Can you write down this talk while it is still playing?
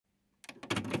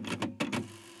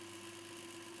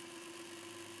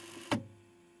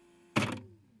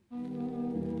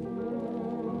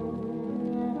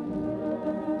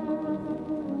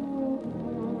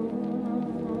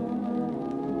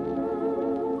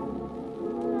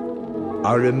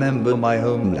I remember my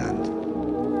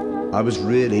homeland. I was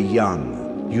really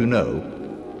young, you know.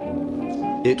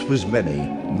 It was many,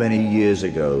 many years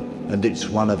ago, and it's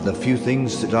one of the few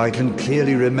things that I can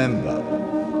clearly remember.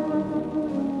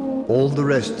 All the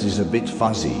rest is a bit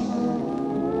fuzzy.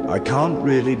 I can't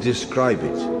really describe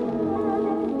it.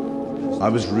 I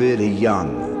was really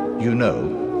young, you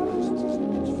know.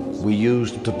 We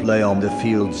used to play on the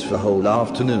fields for whole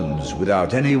afternoons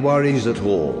without any worries at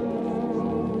all.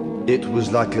 It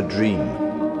was like a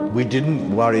dream. We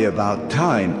didn't worry about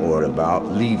time or about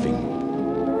leaving.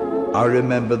 I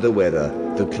remember the weather,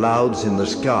 the clouds in the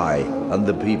sky, and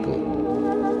the people.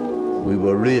 We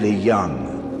were really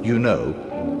young, you know.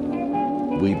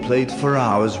 We played for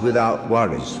hours without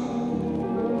worries.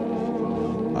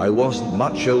 I wasn't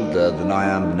much older than I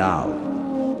am now.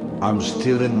 I'm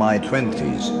still in my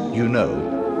 20s, you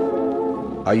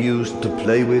know. I used to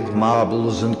play with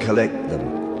marbles and collect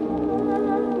them.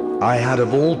 I had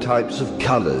of all types of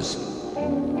colors: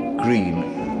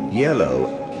 green, yellow,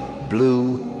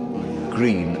 blue,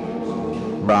 green,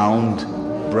 round,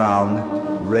 brown,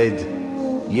 red,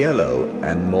 yellow,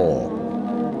 and more.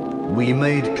 We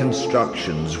made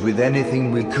constructions with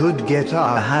anything we could get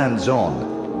our hands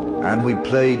on, and we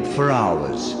played for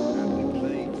hours.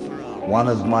 One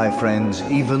of my friends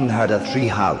even had a tree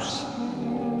house.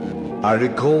 I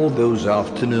recall those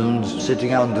afternoons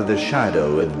sitting under the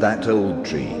shadow of that old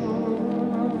tree.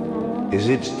 Is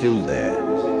it still there?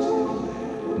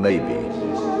 Maybe.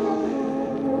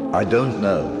 I don't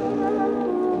know.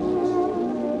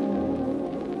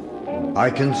 I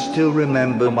can still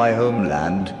remember my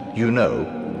homeland, you know.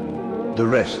 The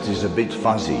rest is a bit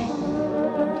fuzzy.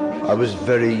 I was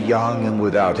very young and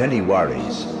without any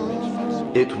worries.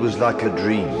 It was like a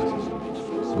dream.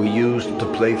 We used to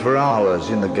play for hours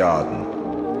in the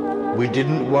garden. We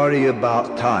didn't worry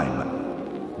about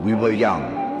time. We were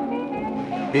young.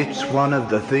 It's one of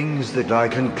the things that I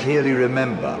can clearly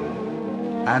remember.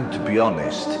 And to be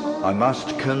honest, I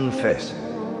must confess,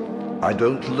 I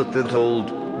don't look that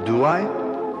old, do I?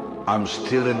 I'm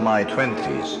still in my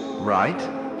 20s, right?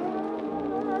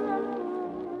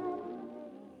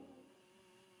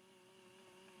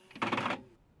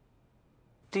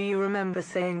 Do you remember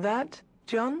saying that,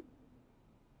 John?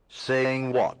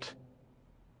 Saying what?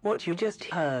 What you just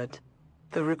heard.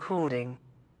 The recording.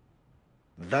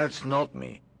 That's not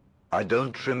me. I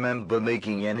don't remember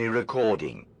making any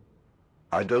recording.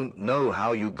 I don't know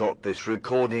how you got this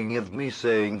recording of me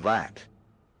saying that.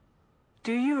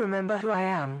 Do you remember who I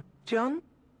am, John?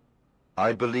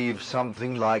 I believe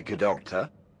something like a doctor.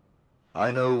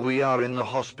 I know we are in the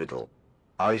hospital.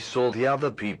 I saw the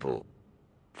other people.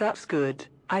 That's good.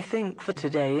 I think for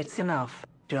today it's enough,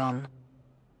 John.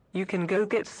 You can go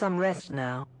get some rest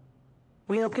now.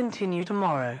 We'll continue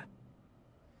tomorrow.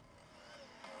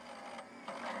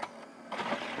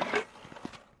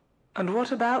 And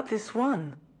what about this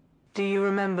one? Do you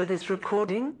remember this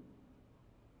recording?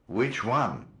 Which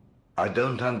one? I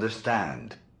don't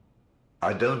understand.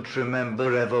 I don't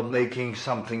remember ever making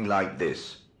something like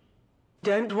this.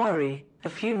 Don't worry. A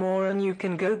few more and you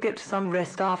can go get some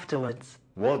rest afterwards.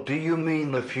 What do you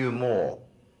mean, a few more?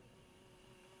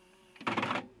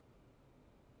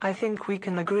 I think we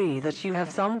can agree that you have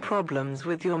some problems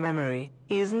with your memory.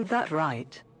 Isn't that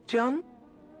right, John?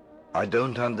 I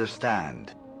don't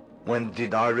understand. When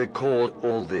did I record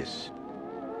all this?